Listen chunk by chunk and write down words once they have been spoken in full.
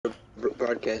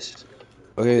broadcast.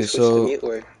 Okay, Just switch to so mute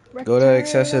or go to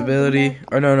accessibility.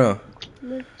 Or no.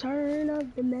 Return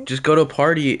of the Mac. Just go to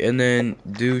party and then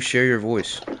do share your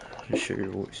voice. Just share your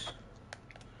voice.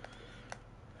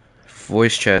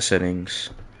 Voice chat settings.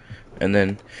 And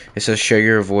then it says share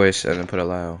your voice and then put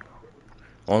allow.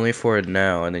 Only for it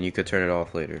now, and then you could turn it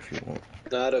off later if you want.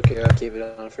 no, I don't care. I'll keep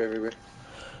it on for everybody.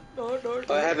 No. Oh,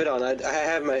 I have it on. I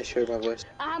have my share my voice.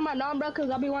 I have my non, bro, because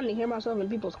I'll be wanting to hear myself in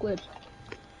people's clips.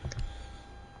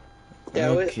 Yeah,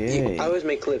 Okay. I always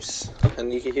make clips,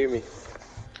 and you can hear me.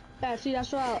 Yeah, see,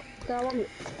 that's why I want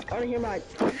to hear my...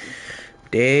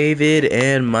 David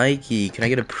and Mikey, can I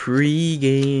get a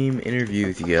pre-game interview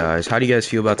with you guys? How do you guys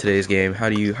feel about today's game? How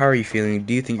are you feeling?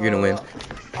 Do you think you're gonna win?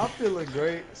 I'm feeling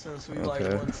great since we like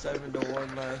won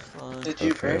 7-1 last time. Did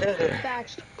you burn it?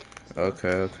 Facts.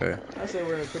 Okay. I say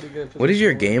we're in a pretty good position. What is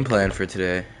your game plan for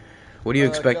today? What do you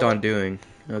expect on doing?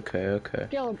 Okay.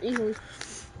 Kill him easily.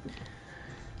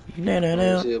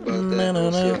 We'll see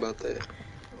about that.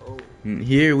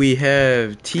 Here we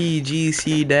have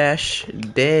TGC-Day.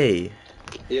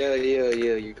 Yeah,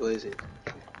 you're glazing.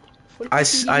 I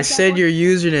said your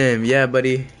username. Yeah,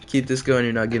 buddy. Keep this going.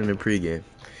 You're not getting a pregame.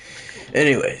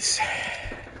 Anyways.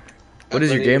 What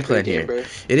is your game plan here?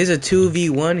 It is a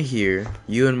 2v1 here.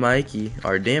 You and Mikey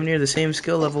are damn near the same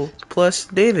skill level, plus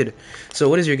David. So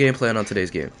what is your game plan on today's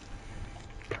game?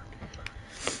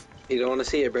 You don't want to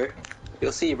see it, bro.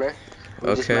 You'll see, bro.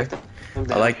 Okay.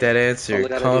 I like that answer.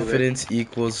 Confidence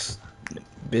equals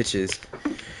bitches.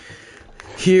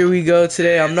 Here we go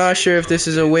today. I'm not sure if this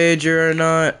is a wager or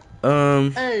not.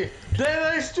 Hey,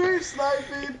 dayday stream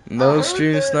sniping. No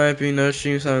stream sniping.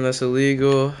 That's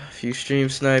illegal. If you stream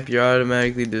snipe, you're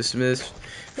automatically dismissed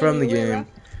from the game.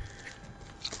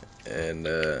 And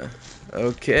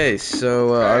okay,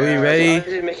 so are we ready?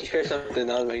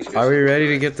 Are we ready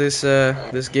to get this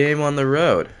this game on the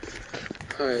road?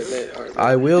 Alright.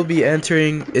 I will be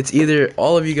entering. It's either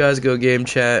all of you guys go game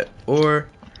chat or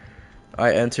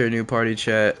I enter a new party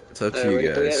chat. It's up to you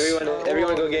guys.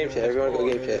 Everyone go game chat.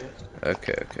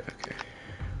 Okay.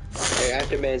 Okay,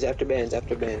 after bans.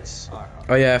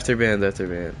 Oh yeah, after bans.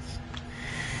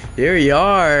 Here we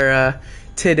are.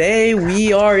 Today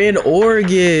we are in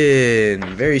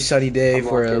Oregon. Very sunny day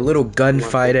for a little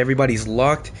gunfight. Everybody's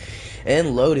locked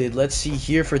and loaded. Let's see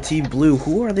here for Team Blue.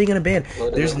 Who are they gonna ban?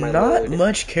 There's not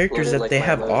much characters that they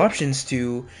have options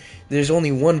to. There's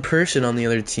only one person on the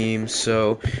other team,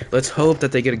 so let's hope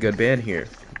that they get a good ban here.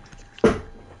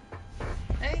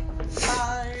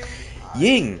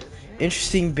 Ying!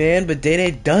 Interesting ban, but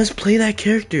Dayday does play that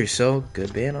character, so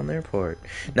good ban on their part.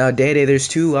 Now Dayday, there's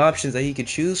two options that he could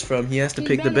choose from. He has to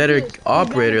pick the better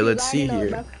operator. Let's see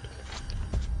here.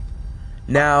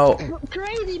 Now,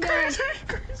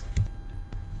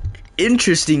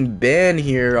 interesting ban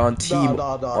here on Team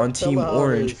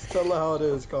Orange. Tell her how it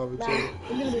is, commentator.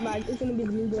 It's gonna be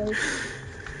blue.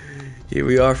 Here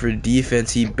we are for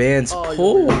defense. He bans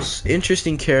Pulse.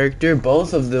 Interesting character.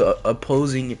 Both of the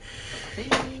opposing,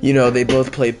 they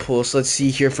both play Pulse. Let's see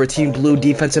here for Team Blue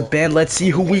defensive ban. Let's see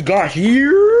who we got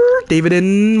here. David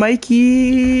and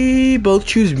Mikey both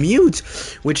choose Mute,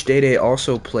 which Dayday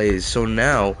also plays. So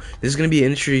now, this is going to be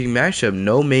an interesting matchup.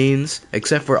 No mains,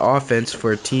 except for offense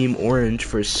for Team Orange.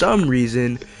 For some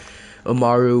reason,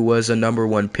 Amaru was a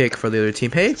 #1 pick for the other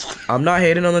team. Hey, I'm not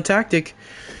hating on the tactic.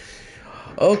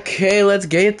 Okay, let's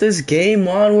get this game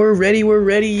on. We're ready.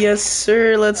 Yes,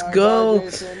 sir. Let's go.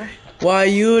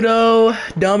 Wayudo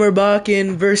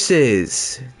Damerbakken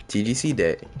versus TGC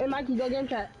Day. Hey, Mikey, go game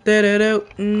chat.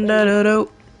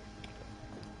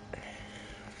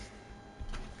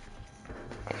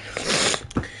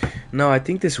 No, I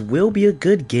think this will be a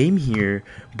good game here,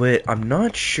 but I'm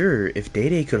not sure if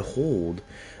Dayday could hold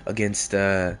against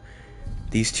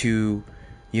these two.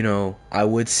 I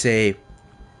would say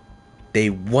they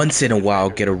once in a while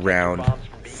get around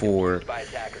for,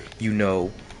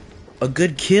 a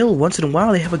good kill once in a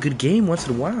while. They have a good game once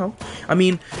in a while. I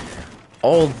mean,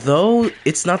 although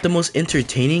it's not the most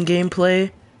entertaining gameplay,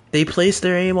 they place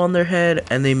their aim on their head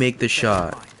and they make the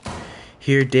shot.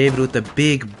 Here, David with the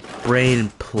big brain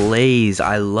plays.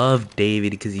 I love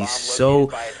David because he's so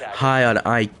high on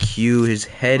IQ. His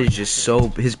brain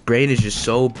is just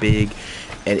so big,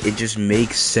 and it just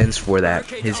makes sense for that.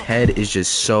 His head is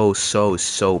just so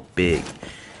big.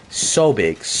 So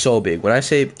big. When I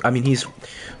say, he's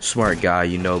smart guy,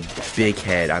 big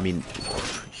head.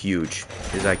 Huge.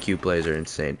 His IQ plays are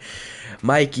insane.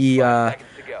 Mikey,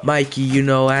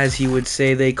 as he would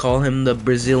say, they call him the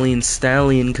Brazilian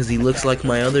stallion because he looks like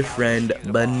my other friend,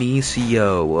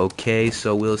 Benicio. Okay,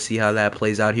 so we'll see how that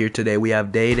plays out here today. We have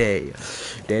Dayday.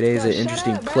 Dayday is an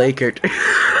interesting play character.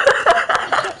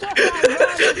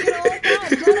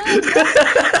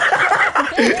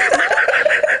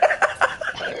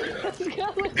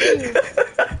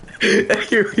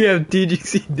 Here we have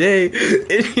DGC Day.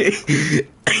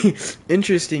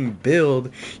 Interesting build.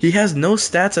 He has no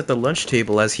stats at the lunch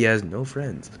table as he has no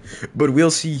friends. But we'll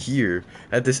see here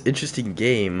at this interesting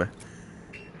game.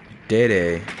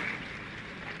 Dayday.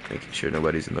 Making sure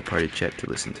nobody's in the party chat to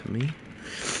listen to me.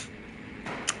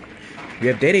 We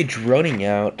have Dayday droning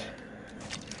out.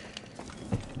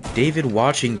 David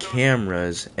watching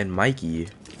cameras. And Mikey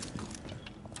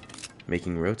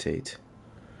making rotate.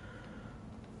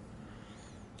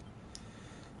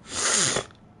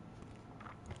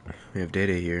 We have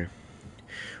Dayday here.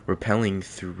 Repelling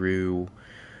through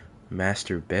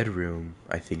master bedroom.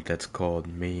 I think that's called.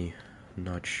 Me.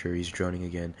 Not sure. He's droning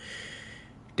again.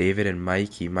 David and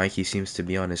Mikey. Mikey seems to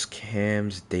be on his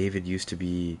cams. David used to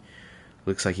be...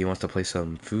 Looks like he wants to play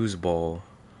some foosball.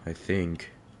 I think.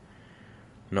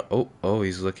 No. Oh,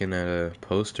 he's looking at a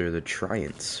poster. The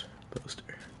Triants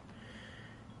poster.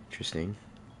 Interesting.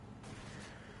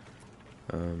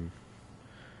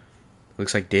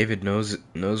 Looks like David knows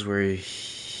where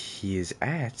he is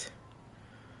at.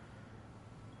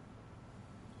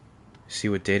 See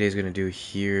what Dayday's gonna do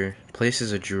here.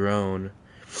 Places a drone.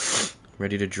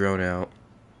 Ready to drone out.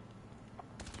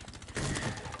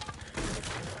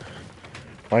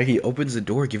 Mikey opens the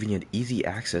door, giving it easy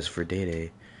access for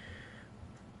Dayday.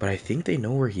 But I think they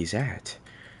know where he's at.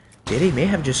 Dayday may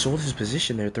have just sold his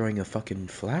position there, throwing a fucking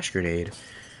flash grenade.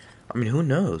 I mean, who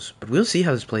knows? But we'll see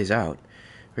how this plays out.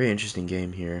 Very interesting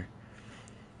game here.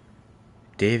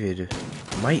 David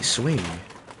might swing.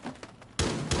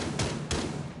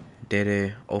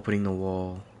 Dayday opening the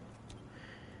wall.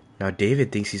 Now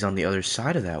David thinks he's on the other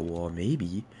side of that wall,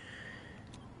 maybe.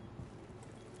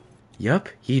 Yup,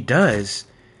 he does.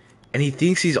 And he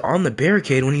thinks he's on the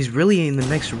barricade when he's really in the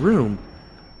next room.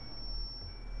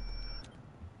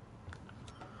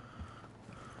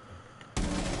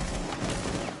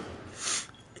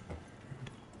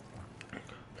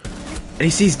 And he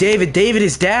sees David. David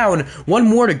is down. One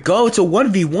more to go. It's a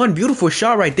 1v1. Beautiful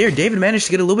shot right there. David managed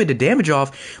to get a little bit of damage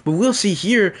off. But we'll see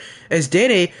here as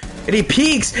Dayday. And he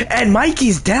peeks. And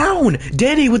Mikey's down.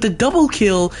 Dayday with the double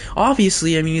kill.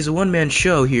 Obviously, I mean, he's a one-man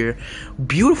show here.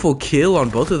 Beautiful kill on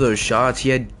both of those shots. He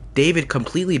had David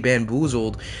completely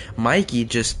bamboozled. Mikey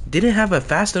just didn't have a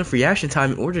fast enough reaction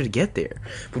time in order to get there.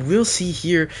 But we'll see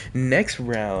here next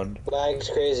round. Lag's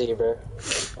crazy, bro.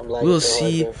 We'll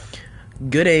see.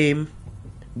 Good aim.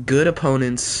 Good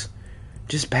opponents,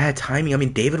 just bad timing. I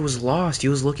mean, David was lost. He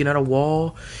was looking at a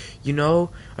wall, you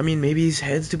know. I mean, maybe his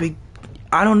head's too big.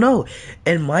 I don't know.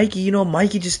 And Mikey, you know,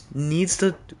 Mikey just needs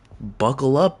to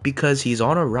buckle up because he's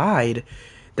on a ride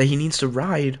that he needs to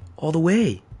ride all the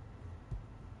way.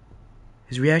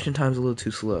 His reaction time's a little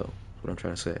too slow. That's what I'm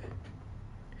trying to say.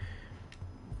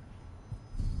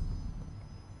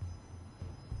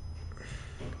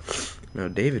 No,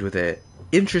 David with that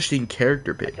interesting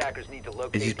character pick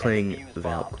as he's playing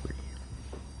Valkyrie.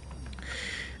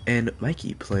 And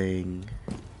Mikey playing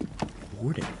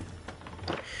Warden.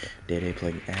 Dayday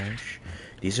playing Ash.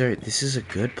 This is a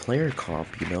good player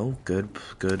comp, you know, good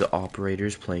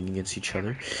operators playing against each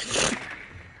other.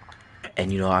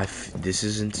 And you know, this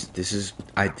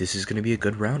is gonna be a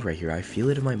good round right here. I feel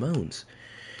it in my bones.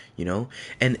 You know?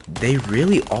 And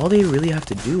all they really have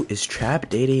to do is trap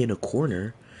Dayday in a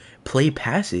corner, play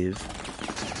passive,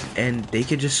 and they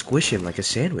could just squish him like a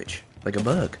sandwich, like a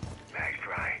bug.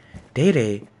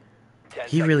 Dayday,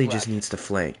 he really just needs to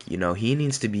flank, you know. He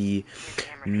needs to be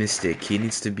mystic. He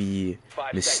needs to be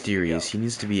mysterious. He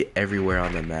needs to be everywhere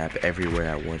on the map, everywhere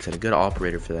at once, and a good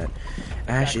operator for that.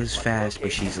 Ash is fast,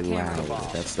 but she's loud.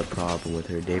 That's the problem with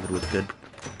her. David with good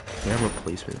camera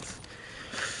placements.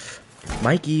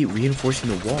 Mikey reinforcing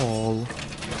the wall.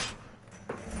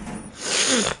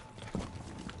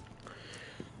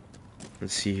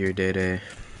 Let's see here, Dayday.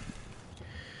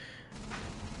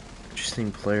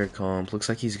 Interesting player comp. Looks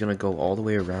like he's gonna go all the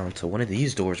way around to one of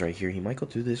these doors right here. He might go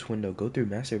through this window, go through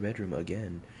master bedroom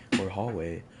again, or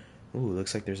hallway. Ooh,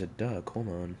 looks like there's a duck. Hold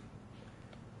on.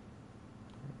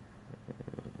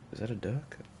 Is that a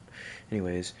duck?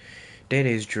 Anyways,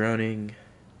 Dayday's droning.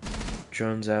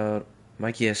 Drone's out.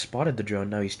 Mikey has spotted the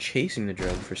drone. Now he's chasing the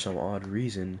drone for some odd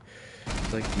reason.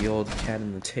 It's like the old cat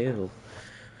in the tail.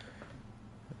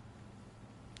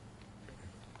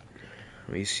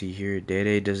 We see here,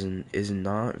 Dayday is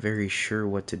not very sure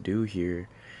what to do here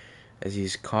as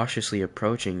he's cautiously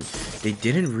approaching. They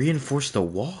didn't reinforce the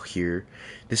wall here.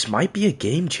 This might be a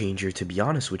game changer, to be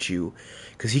honest with you,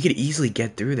 because he could easily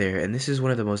get through there, and this is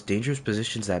one of the most dangerous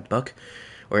positions that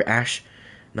Ash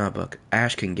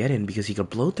can get in, because he could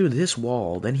blow through this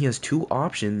wall. Then he has two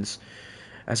options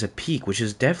as a peek, which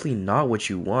is definitely not what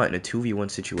you want in a 2v1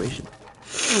 situation.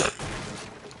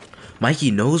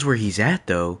 Mikey knows where he's at,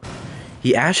 though.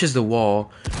 He ashes the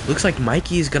wall. Looks like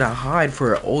Mikey is gonna hide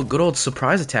for an good old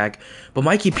surprise attack. But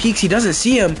Mikey peeks. He doesn't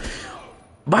see him.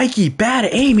 Mikey, bad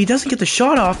aim. He doesn't get the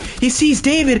shot off. He sees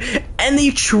David, and they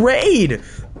trade.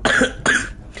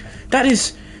 That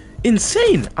is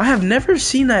insane. I have never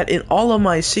seen that in all of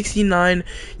my 69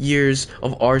 years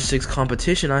of R6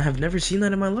 competition. I have never seen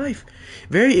that in my life.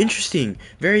 Very interesting.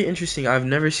 Very interesting. I've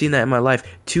never seen that in my life.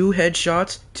 2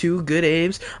 headshots, 2 good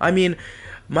aims. I mean,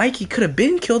 Mikey could have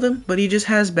been killed him, but he just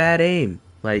has bad aim.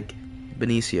 Like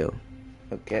Benicio.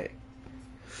 Okay.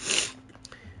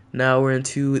 Now we're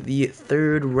into the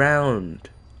 3rd round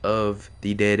of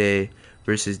the Dayday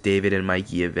versus David and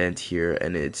Mikey event here,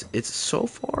 and it's so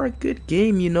far a good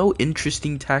game, you know,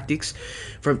 interesting tactics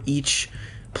from each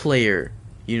player,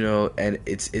 you know, and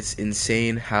it's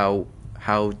insane how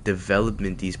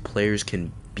development these players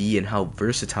can be and how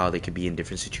versatile they can be in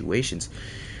different situations.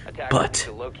 But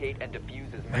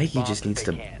Mikey just needs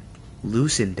to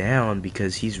loosen down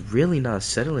because he's really not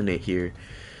settling it here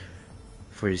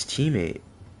for his teammate.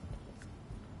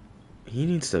 He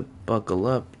needs to buckle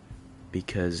up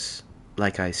because,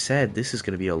 like I said, this is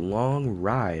going to be a long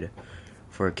ride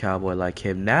for a cowboy like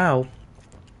him. Now,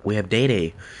 we have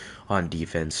Dayday on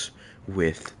defense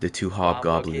with the 2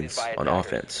 hobgoblins on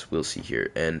offense. We'll see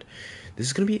here. And this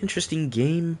is going to be an interesting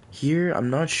game here. I'm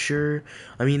not sure.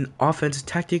 I mean, offensive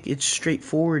tactic, it's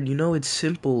straightforward. You know, it's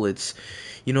simple. It's,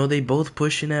 you know, they both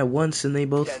push in at once and they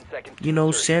both, you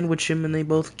know, sandwich him and they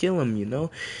both kill him, you know.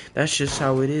 That's just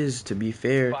how it is, to be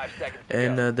fair.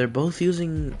 And they're both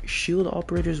using shield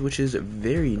operators, which is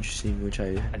very interesting, which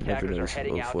I never noticed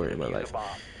before in my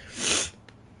life.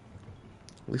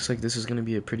 Looks like this is going to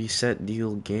be a pretty set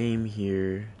deal game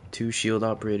here. 2 shield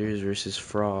operators versus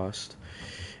Frost.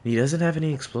 And he doesn't have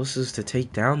any explosives to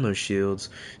take down those shields,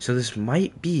 so this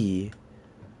might be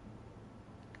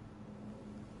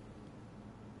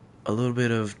a little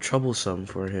bit of troublesome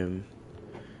for him.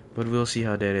 But we'll see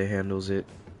how Dayday handles it.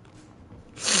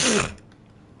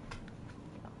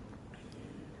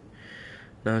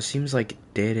 Now it seems like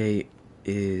Dayday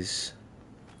is...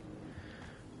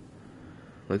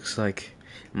 Looks like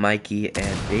Mikey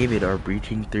and David are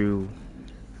breaching through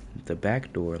the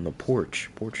back door and the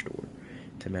porch door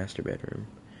to master bedroom.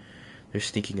 They're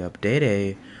sneaking up.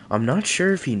 Dayday, I'm not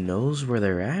sure if he knows where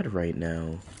they're at right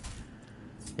now.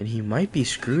 And he might be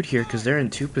screwed here because they're in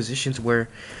 2 positions where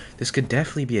this could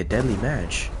definitely be a deadly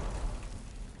match.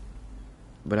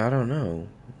 But I don't know.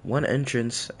 1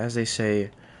 entrance, as they say,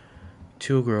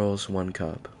 2 girls, 1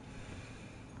 cup.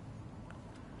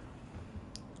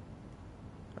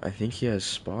 I think he has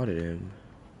spotted him.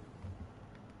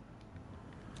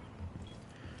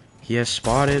 He has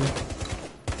spotted.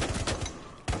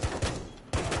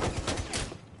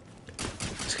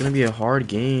 It's gonna be a hard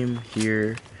game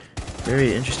here.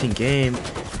 Very interesting game.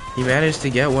 He managed to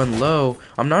get 1 low.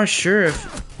 I'm not sure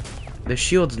if the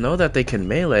shields know that they can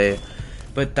melee,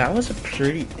 but that was a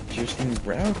pretty interesting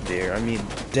round there. I mean,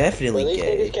 definitely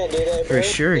gay. For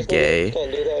sure gay.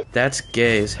 That's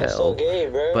gay as hell.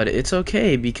 But it's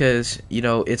okay because, you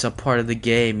know, it's a part of the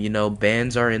game. You know,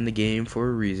 bans are in the game for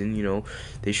a reason. You know,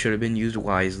 they should have been used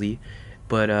wisely.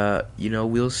 But, you know,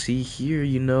 we'll see here.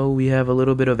 You know, we have a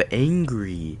little bit of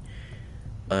angry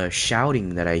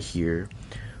shouting that I hear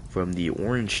from the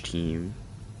orange team.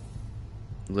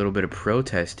 A little bit of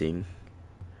protesting.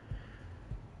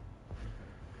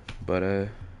 But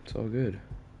it's all good.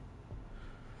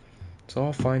 It's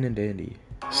all fine and dandy.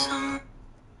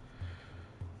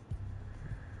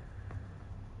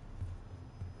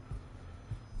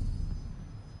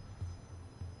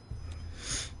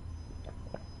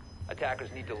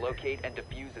 Attackers need to locate and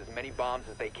defuse as many bombs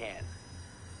as they can.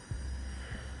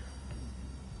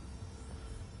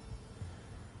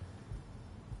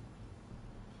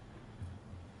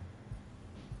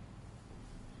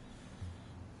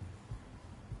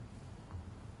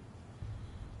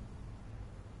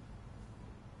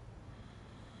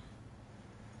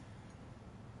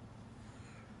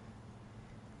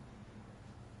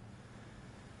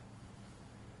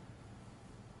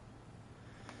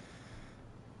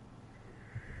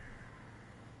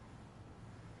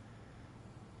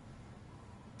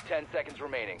 Ten seconds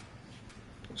remaining.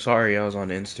 Sorry, I was on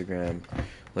Instagram. A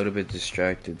little bit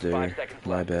distracted there.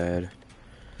 My bad.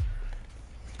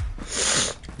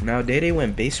 Now, Dayday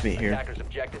went basement here.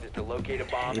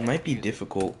 It might be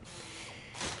difficult,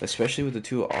 especially with the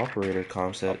 2 operator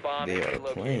comps that they are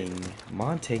playing,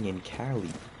 Montang and Cali.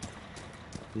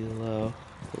 We'll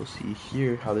see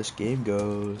here how this game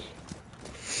goes.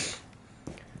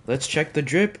 Let's check the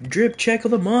drip check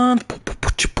of the month.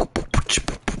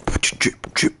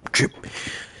 Drip.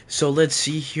 So let's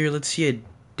see here. Let's see a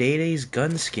Dayday's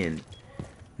gun skin.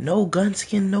 No gun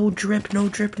skin, no drip, no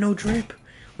drip, no drip.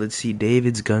 Let's see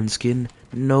David's gun skin.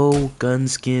 No gun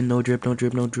skin, no drip, no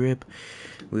drip, no drip.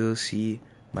 We'll see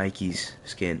Mikey's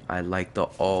skin. I like the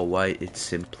all white. It's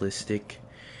simplistic.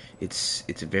 It's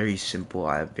very simple.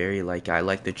 I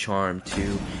like the charm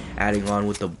too. Adding on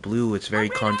with the blue, it's very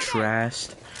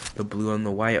contrast. The blue on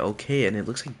the white. Okay, and it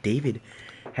looks like David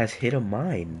has hit a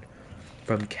mine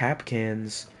from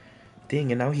Capcan's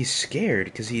thing, and now he's scared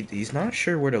because he's not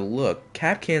sure where to look.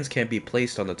 Cap cans can't be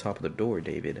placed on the top of the door,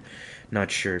 David. Not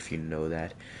sure if you know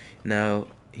that. Now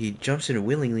he jumps in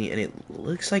willingly, and it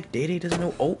looks like Dayday doesn't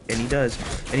know. Oh, and he does,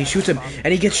 and he shoots him,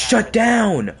 and he gets shut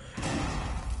down.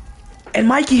 And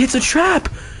Mikey hits a trap,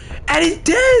 and it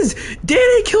does.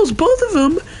 Dayday kills both of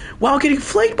them while getting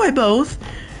flanked by both.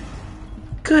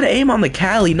 Good aim on the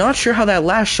Cali. Not sure how that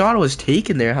last shot was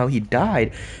taken there, how he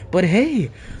died, but hey.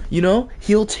 You know,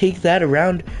 he'll take that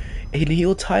around and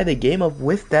he'll tie the game up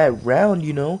with that round,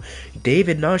 you know.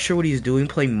 David, not sure what he's doing,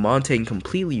 playing Montaigne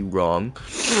completely wrong.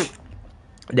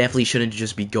 Definitely shouldn't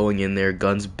just be going in there,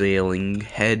 guns bailing,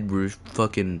 head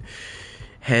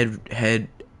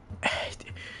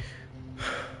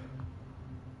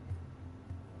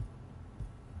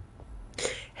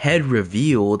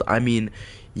revealed. I mean,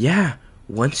 yeah.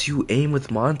 Once you aim with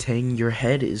Montaigne, your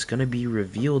head is gonna be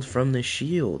revealed from the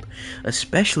shield.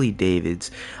 Especially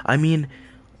David's. I mean,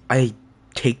 I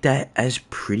take that as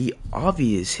pretty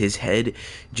obvious. His head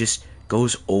just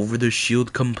goes over the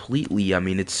shield completely. I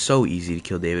mean, it's so easy to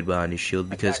kill David behind his shield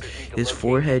because his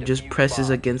forehead just presses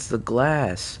against the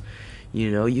glass.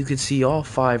 You know, you could see all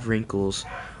 5 wrinkles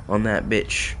on that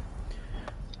bitch.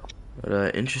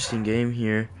 But, interesting game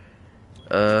here.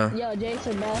 Yo,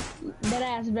 Jason, bro. Dead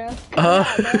ass, bro.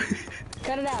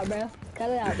 Cut it out, bro. Cut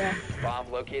it out, bro.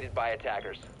 Bomb located by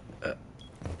attackers.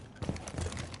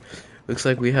 Looks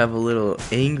like we have a little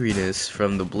angriness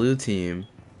from the blue team.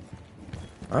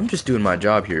 I'm just doing my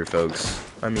job here, folks.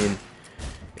 I mean,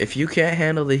 if you can't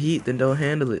handle the heat, then don't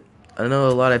handle it. I know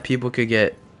a lot of people could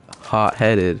get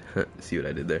hot-headed. See what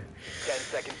I did there? 10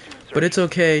 seconds to insert. But it's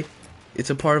okay. It's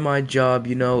a part of my job,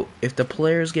 you know. If the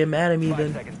players get mad at me, 5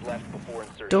 then seconds left before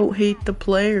insertion. don't hate the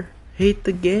player. Hate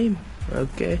the game.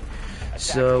 Okay.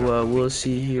 So, we'll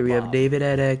see here. We have David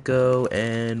at Echo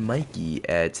and Mikey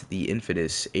at the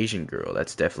infamous Asian girl.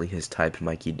 That's definitely his type.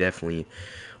 Mikey definitely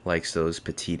likes those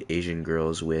petite Asian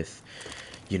girls with,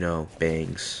 you know,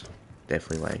 bangs.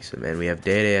 Definitely likes them. And we have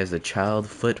Dayday as the child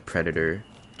foot predator.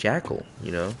 Jackal,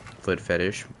 you know. Foot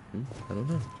fetish. I don't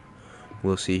know.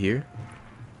 We'll see here.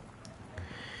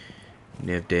 And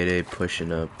you have Dayday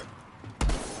pushing up.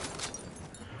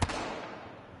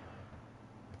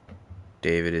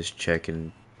 David is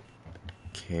checking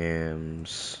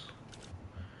cams.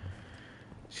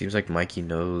 Seems like Mikey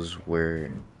knows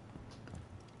where.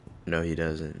 No, he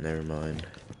doesn't. Never mind.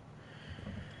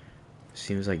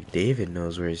 Seems like David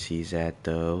knows where he's at,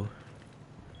 though.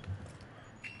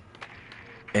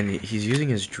 And he's using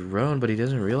his drone, but he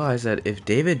doesn't realize that if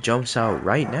David jumps out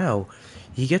right now,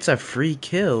 he gets a free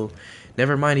kill.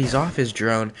 Never mind, he's off his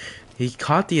drone. He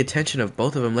caught the attention of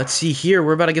both of them. Let's see here.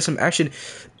 We're about to get some action.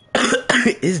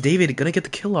 Is David gonna get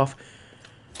the kill off?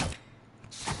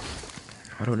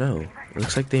 I don't know. It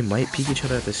looks like they might peek each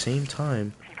other at the same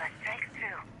time.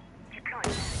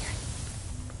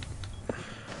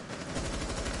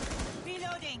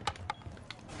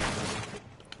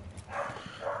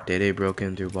 Dayday broke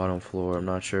in through bottom floor. I'm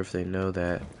not sure if they know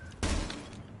that.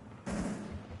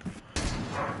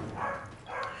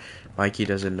 Mikey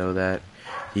doesn't know that.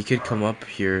 He could come up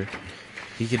here.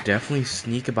 He could definitely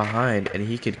sneak behind and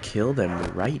he could kill them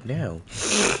right now.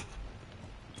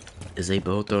 As they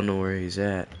both don't know where he's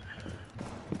at.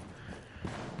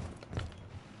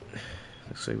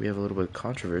 Looks like we have a little bit of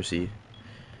controversy.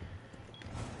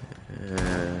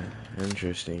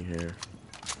 Interesting here.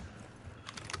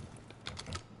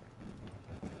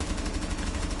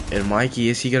 And Mikey,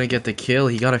 is he gonna get the kill?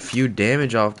 He got a few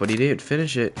damage off, but he didn't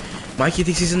finish it. Mikey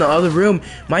thinks he's in the other room.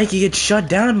 Mikey gets shut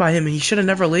down by him, and he should have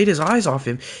never laid his eyes off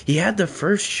him. He had the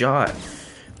first shot,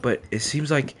 but it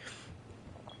seems like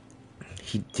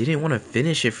he didn't want to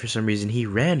finish it for some reason. He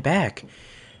ran back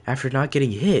after not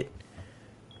getting hit.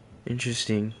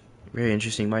 Interesting. Very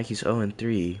interesting. Mikey's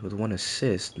 0-3 with 1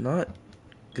 assist. Not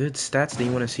good stats that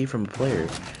you want to see from a player.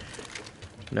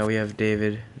 Now we have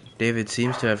David. David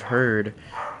seems to have heard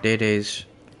Dayday's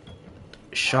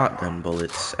shotgun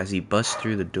bullets as he busts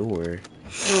through the door.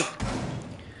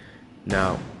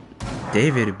 Now,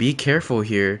 David, be careful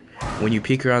here. When you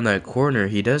peek around that corner,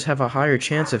 he does have a higher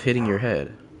chance of hitting your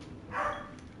head.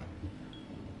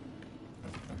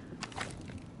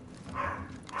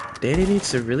 Dayday needs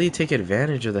to really take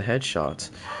advantage of the headshots.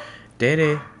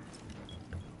 David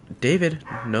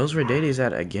knows where Dayday's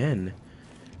at again.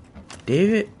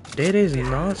 Dayday's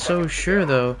not so sure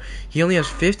though. He only has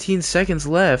 15 seconds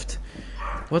left.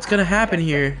 What's gonna happen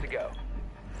here?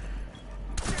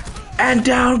 And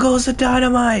down goes the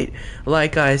dynamite!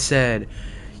 Like I said,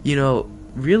 you know,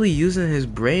 really using his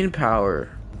brain power.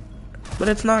 But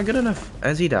it's not good enough,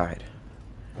 as he died.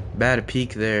 Bad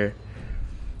peek there.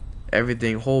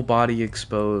 Everything, whole body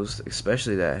exposed,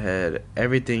 especially that head.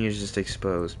 Everything is just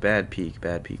exposed. Bad peek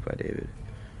by David.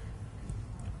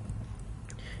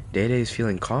 Dayday is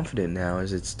feeling confident now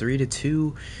as it's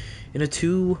 3-2 in a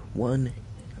 2-1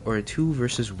 or a 2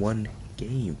 versus 1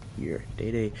 game here.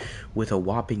 Dayday with a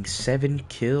whopping 7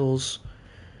 kills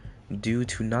due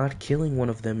to not killing one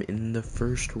of them in the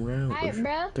first round,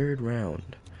 third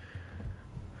round.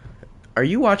 Are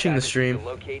you watching the stream?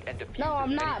 No,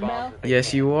 I'm not, bro.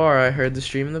 Yes, you are. I heard the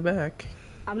stream in the back.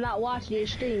 I'm not watching your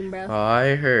stream, bro.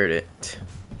 I heard it.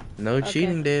 No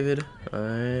cheating, David.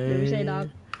 Let me say, dog.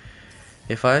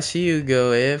 If I see you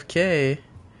go AFK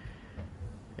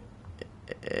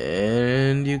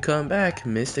and you come back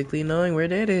mystically knowing where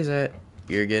Dayday's at,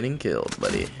 you're getting killed,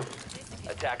 buddy.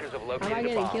 Attackers have How am I located the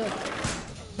getting bomb. killed?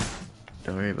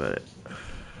 Don't worry about it.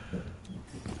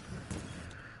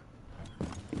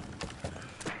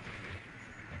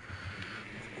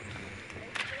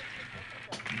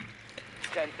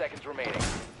 Seconds remaining.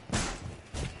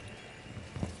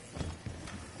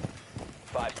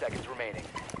 5 seconds remaining.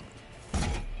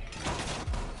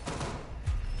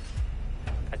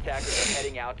 Attackers are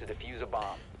heading out to defuse a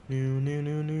bomb.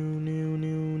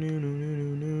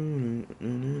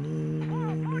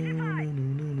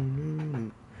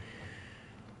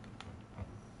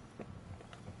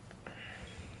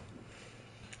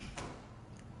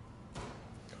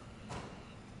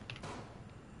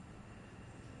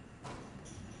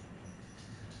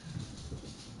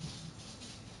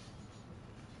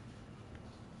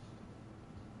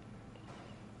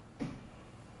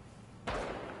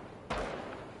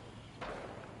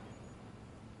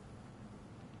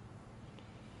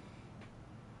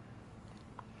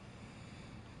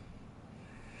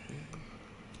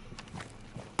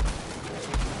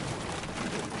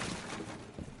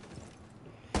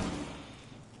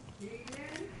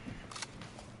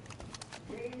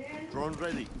 Drone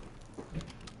ready.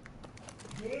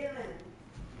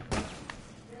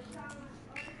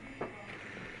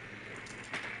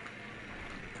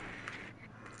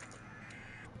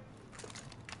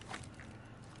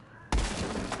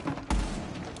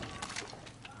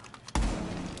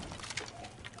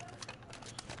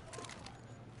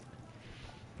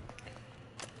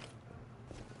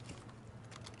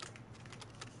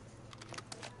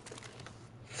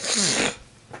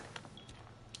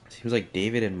 Seems like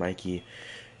David and Mikey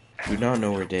do not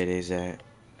know where Dayday's at.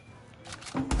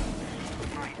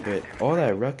 But all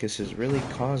that ruckus is really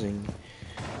causing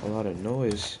a lot of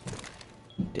noise.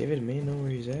 David may know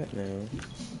where he's at now.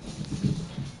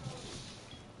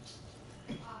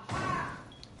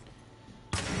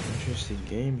 Interesting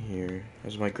game here.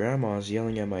 As my grandma's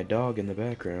yelling at my dog in the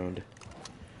background.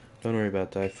 Don't worry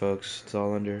about that, folks. It's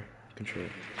all under control.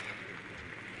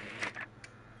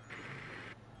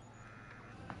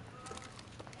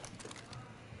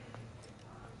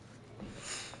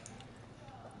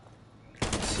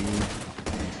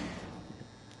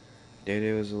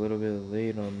 Dayday was a little bit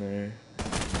late on there.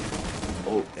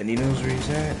 Oh, and he knows where he's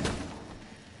at.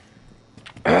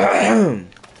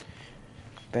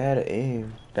 Bad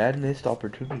aim. Bad missed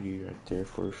opportunity right there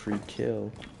for a free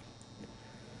kill.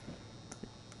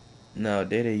 No,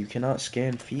 Dayday, you cannot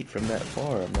scan feet from that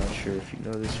far. I'm not sure if you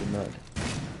know this or not.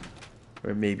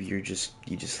 Or maybe you just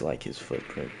like his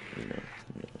footprint, you know,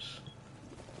 who knows.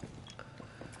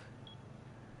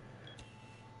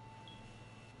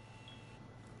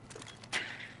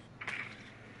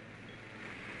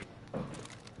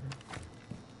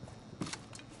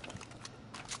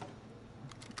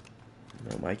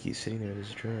 Mikey's sitting there with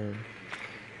his drone.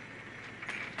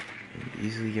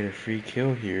 Easily get a free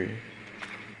kill here.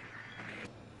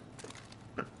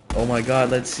 Oh my god,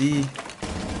 let's see.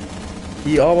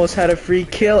 He almost had a free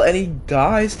kill and he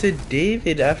dies to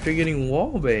David after getting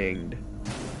wallbanged.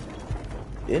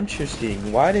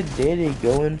 Interesting. Why did Dayday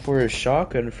go in for a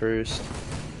shotgun first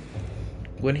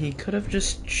when he could have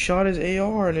just shot his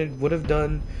AR and it would have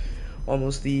done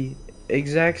almost the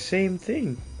exact same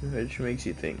thing? Which makes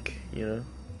you think, you know.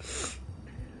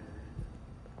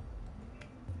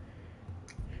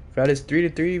 That is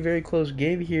 3-3, very close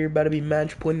game here. About to be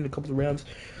match point in a couple of rounds.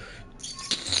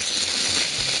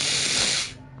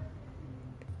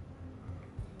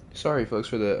 Sorry, folks,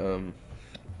 for the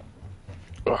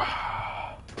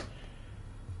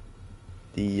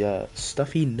The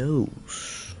stuffy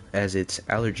nose, as it's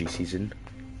allergy season.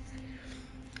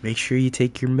 Make sure you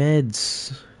take your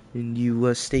meds and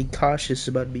you stay cautious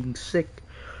about being sick.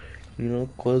 You know,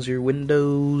 close your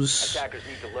windows. Attackers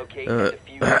need to locate and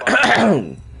defuse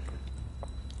bombs.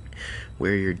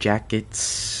 Wear your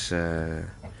jackets.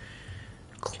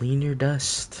 Clean your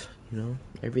dust. You know,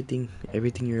 everything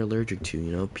you're allergic to.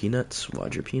 You know, peanuts.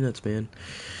 Watch your peanuts, man.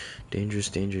 Dangerous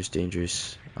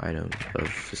item of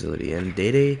facility. And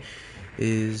Dayday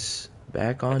is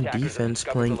back on defense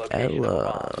playing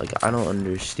Ella. Like, I don't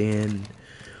understand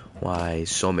why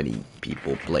so many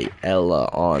people play Ella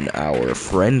on our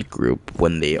friend group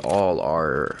when they all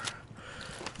are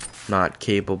not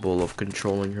capable of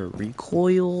controlling her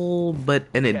recoil.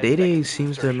 And Dayday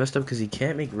seems to have messed up because he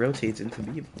can't make rotates into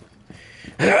B.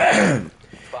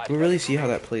 We'll really see how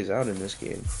that plays out in this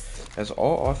game, as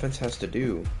all offense has to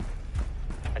do.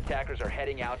 Attackers are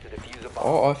heading out to defuse a bomb.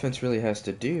 All offense really has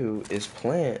to do is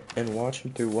plant and watch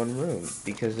him through one room,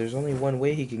 because there's only one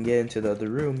way he can get into the other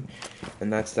room,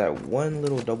 and that's that one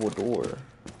little double door.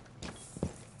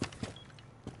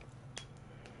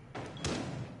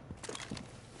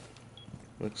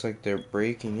 Looks like they're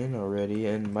breaking in already,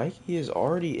 and Mikey is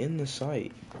already in the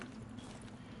site.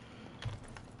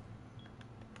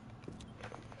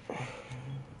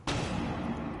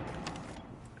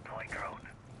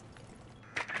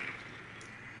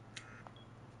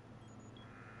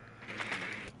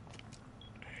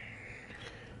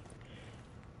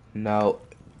 Now,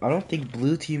 I don't think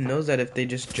blue team knows that if they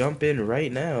just jump in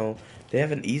right now, they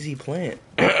have an easy plant.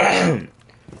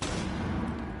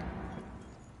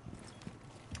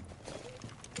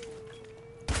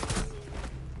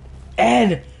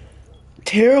 And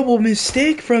terrible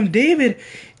mistake from David,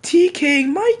 TKing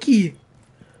Mikey.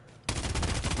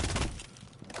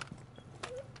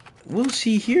 We'll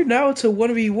see here. Now it's a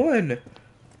 1v1.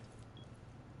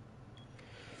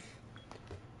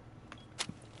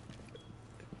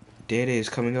 Dayday is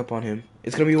coming up on him.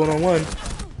 It's gonna be one-on-one.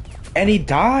 And he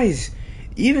dies.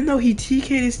 Even though he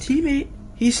TK'd his teammate,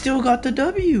 he still got the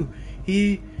W.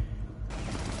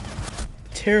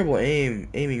 Terrible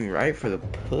aiming right for the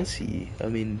pussy. I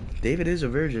mean, David is a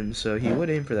virgin, so he would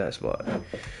aim for that spot.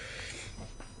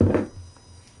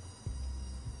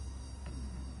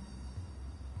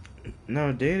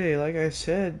 No, Dayday, like I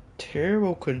said,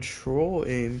 terrible control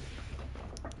aim.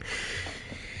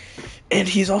 And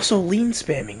he's also lean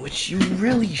spamming, which you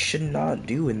really should not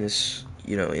do in this,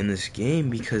 in this game,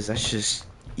 because that's just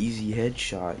easy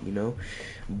headshot,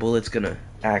 Bullet's gonna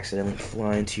accidentally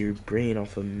fly into your brain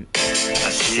off of what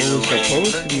was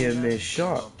supposed to be a missed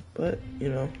shot, but,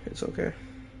 it's okay.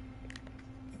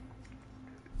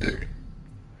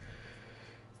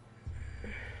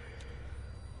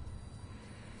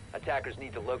 Attackers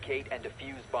need to locate and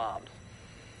defuse bombs.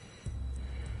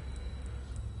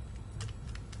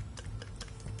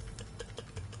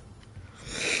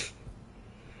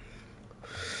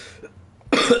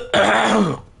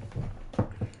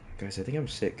 Guys, I think I'm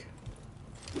sick.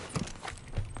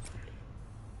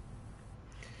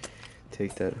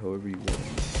 Take that however you want.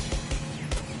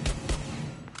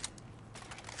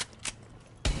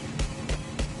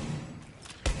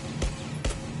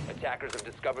 Attackers have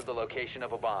discovered the location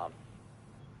of a bomb.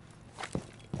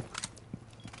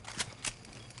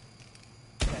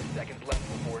 10 seconds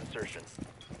left before insertion.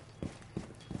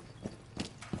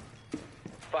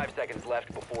 5 seconds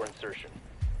left before insertion.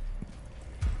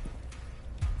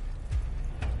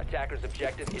 Attacker's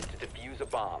objective is to defuse a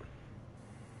bomb.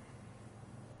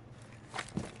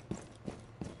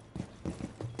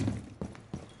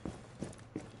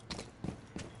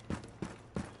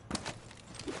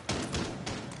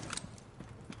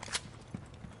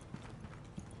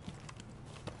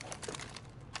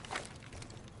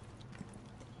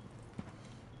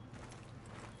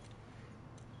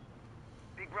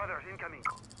 Big brother incoming.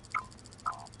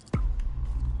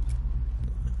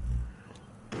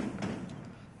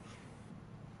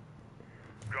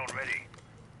 Drone ready.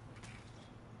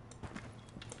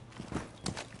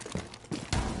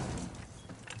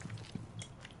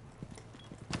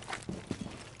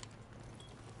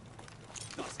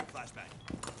 Tossing flashbang.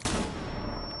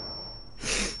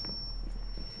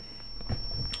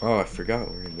 Oh, I forgot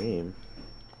her name.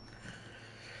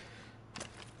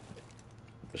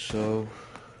 So,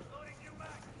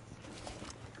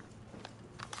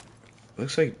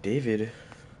 looks like David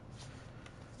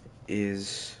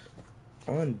is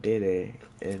on Dayday,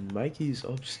 and Mikey's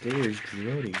upstairs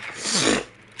droning.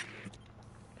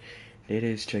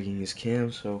 Dayday's checking his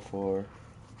cam so far.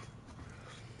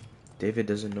 David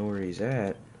doesn't know where he's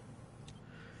at.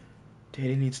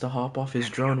 Dayday needs to hop off his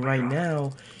drone right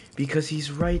now because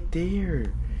he's right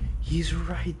there. He's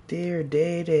right there,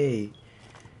 Dayday.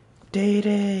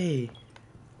 Dayday.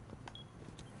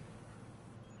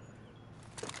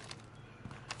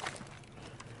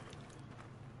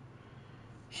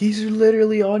 He's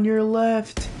literally on your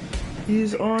left.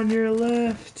 He's on your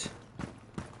left.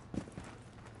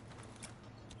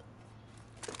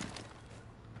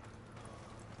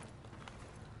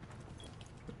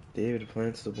 David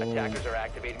plants the ball. Attackers are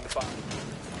activating the bomb.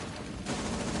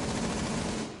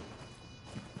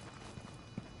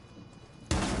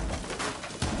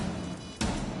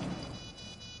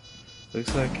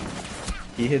 Looks like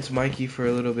he hits Mikey for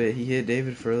a little bit. He hit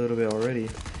David for a little bit already.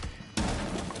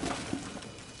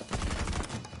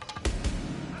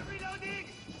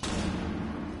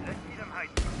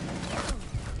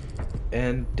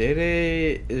 And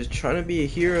Dayday is trying to be a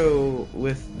hero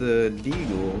with the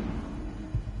deagle.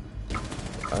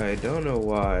 I don't know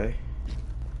why.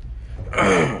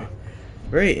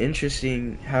 Very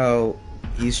interesting how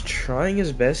he's trying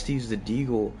his best to use the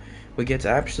deagle, but gets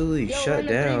absolutely shut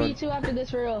down. 3v2 after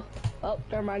this for real. Oh,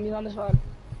 never mind, he's on the spot.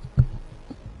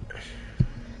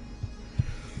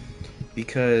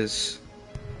 Because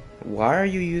why are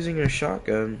you using a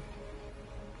shotgun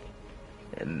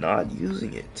and not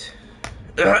using it?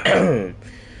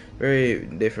 Very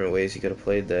different ways he could have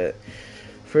played that.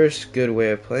 First good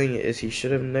way of playing it is he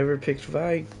should have never picked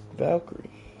Valkyrie.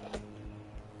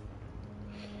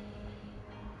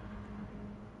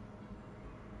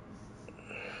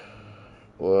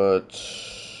 What?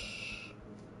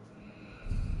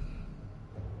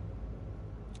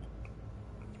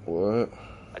 What?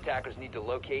 Attackers need to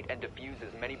locate and defuse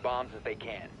as many bombs as they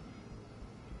can.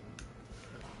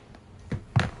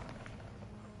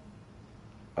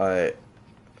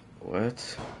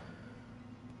 What?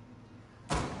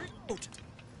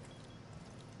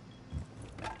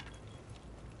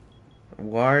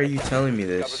 Why are you telling me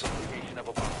this?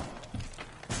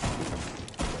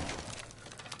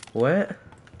 What?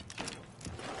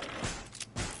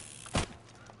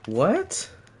 What?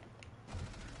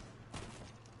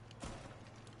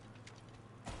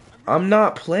 I'm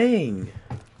not playing.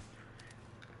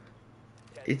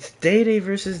 It's Dayday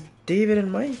versus David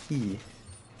and Mikey.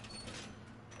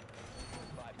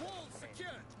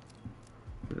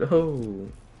 No.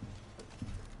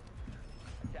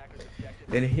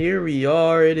 And here we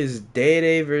are. It is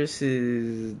Dayday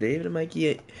versus David and Mikey.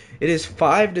 It is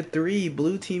 5-3.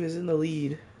 Blue team is in the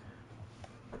lead.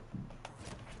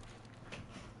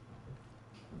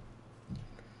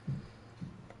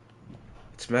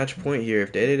 It's match point here.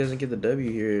 If Dayday doesn't get the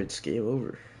W here, it's game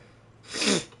over.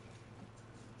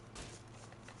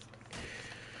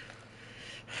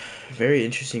 Very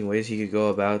interesting ways he could go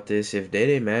about this. If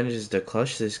Dayday manages to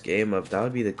clutch this game up, that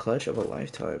would be the clutch of a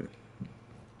lifetime.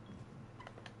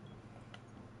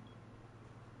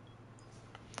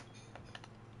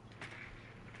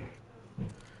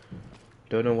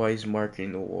 Don't know why he's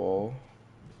marking the wall.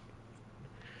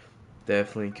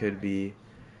 Definitely could be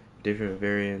different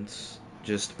variants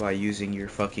just by using your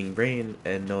fucking brain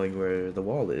and knowing where the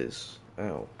wall is.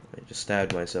 Ow, I just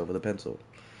stabbed myself with a pencil.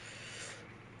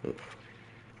 Oof.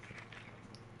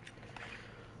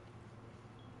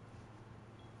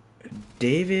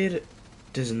 David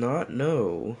does not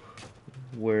know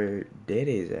where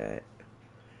Dayday's at.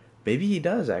 Maybe he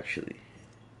does, actually.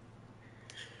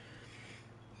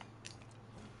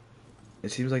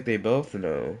 It seems like they both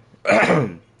know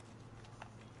where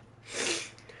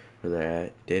they're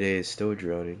at. Dayday is still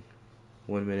droning.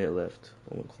 1 minute left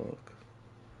on the clock.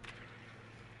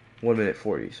 1 minute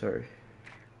 40, sorry.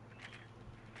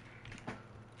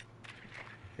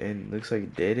 And looks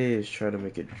like Dayday is trying to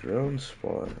make a drone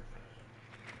spawn.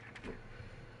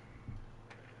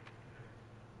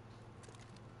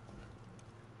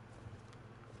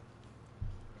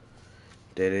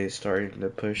 Dayday is starting to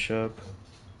push up.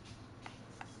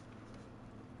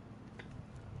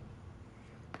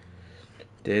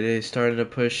 Dayday is starting to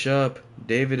push up.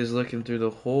 David is looking through the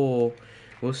hole.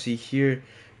 We'll see here.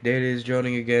 Dayday is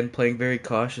droning again, playing very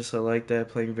cautious. I like that,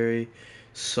 playing very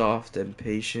soft and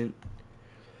patient.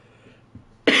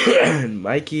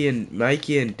 Mikey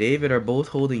and David are both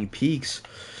holding peaks.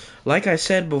 Like I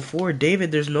said before,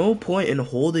 David, there's no point in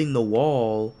holding the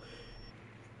wall,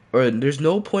 or there's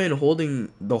no point in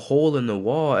holding the hole in the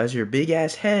wall, as your big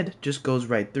ass head just goes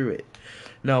right through it.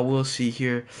 Now we'll see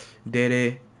here.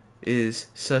 Dayday is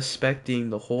suspecting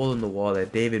the hole in the wall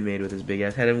that David made with his big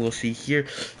ass head, and we'll see here.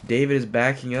 David is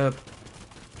backing up.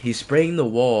 He's spraying the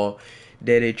wall.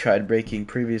 Dayday tried breaking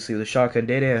previously with a shotgun.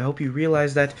 Dayday, I hope you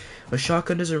realize that a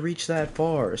shotgun doesn't reach that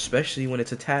far, especially when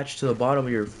it's attached to the bottom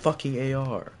of your fucking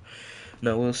AR.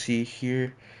 Now we'll see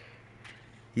here.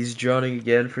 He's droning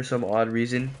again for some odd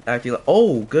reason. Acting like,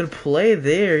 oh, good play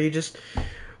there. He just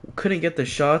couldn't get the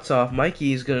shots off.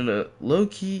 Mikey is gonna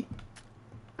low-key.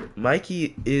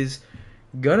 Mikey is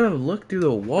gonna look through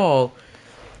the wall.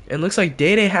 And looks like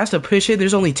Dayday has to push in.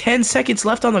 There's only 10 seconds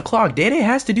left on the clock. Dayday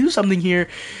has to do something here.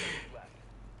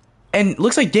 And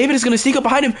looks like David is going to sneak up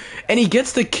behind him. And he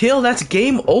gets the kill. That's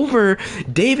game over.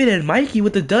 David and Mikey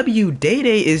with the W.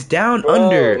 Dayday is down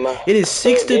under. It is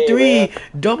 6-3.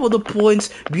 Double the points.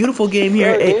 Beautiful game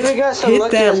here. Hey,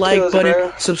 hit that like button.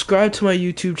 Bro. Subscribe to my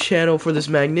YouTube channel for this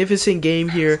magnificent game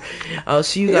here. I'll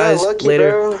see you guys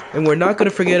later. Bro. And we're not going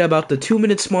to forget about the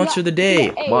 2-minute sponsor of the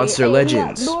day. Monster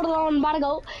Legends.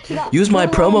 Use my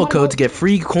promo code to get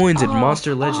free coins at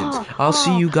Monster Legends. I'll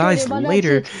see you guys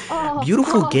later.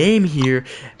 Beautiful game here.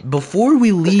 Before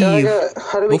we leave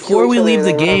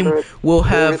the game, we'll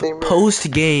have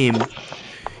post game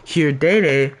here.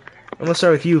 Dayday, I'm gonna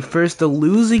start with you first. The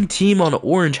losing team on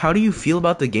orange, how do you feel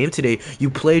about the game today? You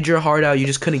played your heart out, you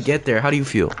just couldn't get there. How do you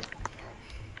feel?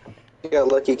 You got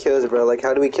lucky kills, bro. Like,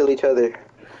 how do we kill each other?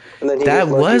 And then that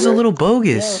was a little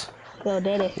bogus.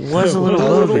 Was a little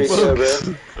bogus.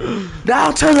 Now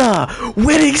to the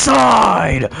winning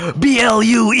side,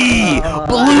 BLUE,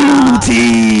 blue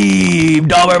team,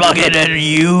 Dollar Bucket and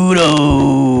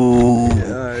Udo.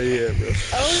 Yeah, bro.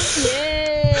 Oh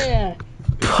yeah.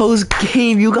 Post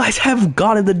game, you guys have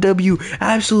gotten the W.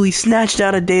 Absolutely snatched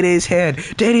out of Dayday's hand.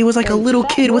 Dayday was like a little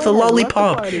kid with a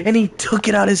lollipop, and he took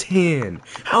it out his hand.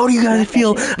 How do you guys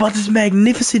feel about this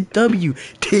magnificent W?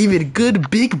 David, good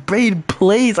big brain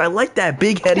plays. I like that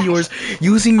big head of yours.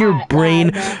 Using your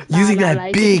brain, using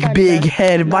that big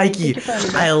head. Mikey,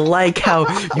 I like how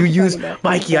you use,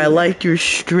 Mikey, I like your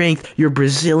strength, your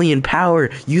Brazilian power,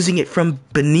 using it from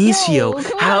Benicio.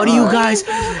 How do you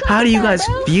guys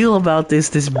feel about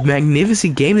this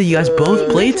magnificent game that you guys both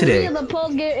played today? In the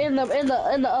post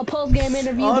game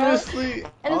interview, honestly,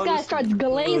 bro, and this guy starts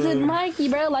glazing Mikey,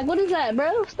 bro. Like, what is that,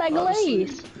 bro? What's that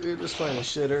glaze? You're just playing a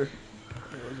shitter.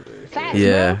 Facts,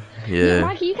 yeah.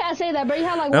 Mikey, you can't say that, bro. You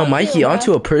have like now, one Mikey, kill,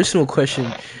 onto a personal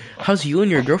question. How's you and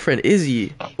your girlfriend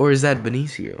Izzy, or is that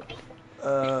Benicio?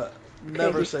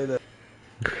 Never say that.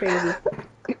 Crazy.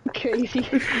 Crazy.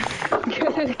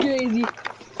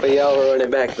 But y'all were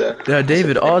running back though. Now,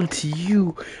 David, on to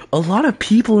you. A lot of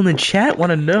people in the chat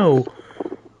want to know,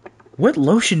 what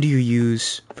lotion do you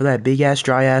use for that big ass,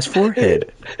 dry ass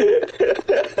forehead?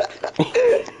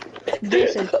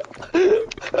 Jason,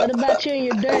 what about you and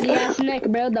your dirty ass neck,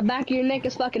 bro? The back of your neck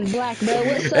is fucking black, bro.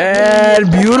 What's up?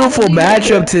 And beautiful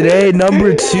matchup today,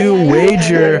 number 2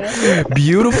 wager.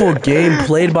 Beautiful game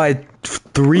played by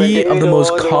 3 of the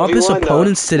most compass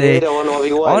opponents today.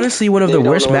 Honestly, one of the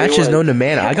worst matches known to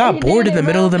man. I got bored in the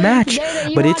middle of the match,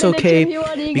 but it's okay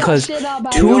because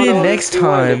tune in next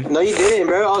time. No, you didn't,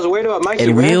 bro. I was worried about Mikey,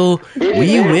 and we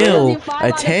will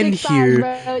attend here.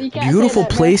 Beautiful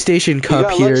PlayStation Cup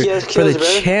here for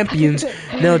the champions.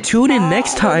 Now tune in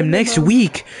next time, next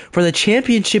week, for the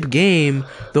championship game,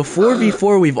 the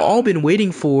 4v4 we've all been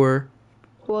waiting for.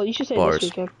 Well, you should say Bars. this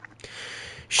weekend.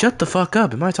 Shut the fuck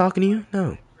up. Am I talking to you?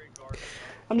 No.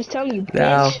 I'm just telling you, bitch.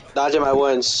 Now. Dodging my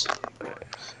ones.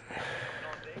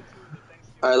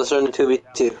 Alright, let's run the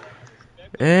 2v2.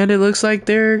 And it looks like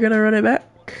they're gonna run it back.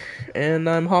 And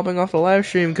I'm hopping off the live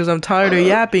stream because I'm tired of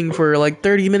yapping for like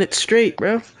 30 minutes straight,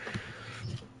 bro.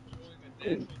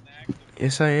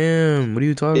 Yes, I am. What are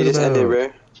you talking about? Ended, bro.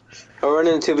 I'm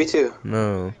running 2v2.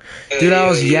 No. Dude, I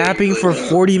was yapping for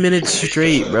 40 minutes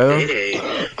straight, bro.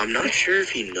 I'm not sure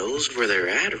if he knows where they're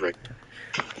at right now.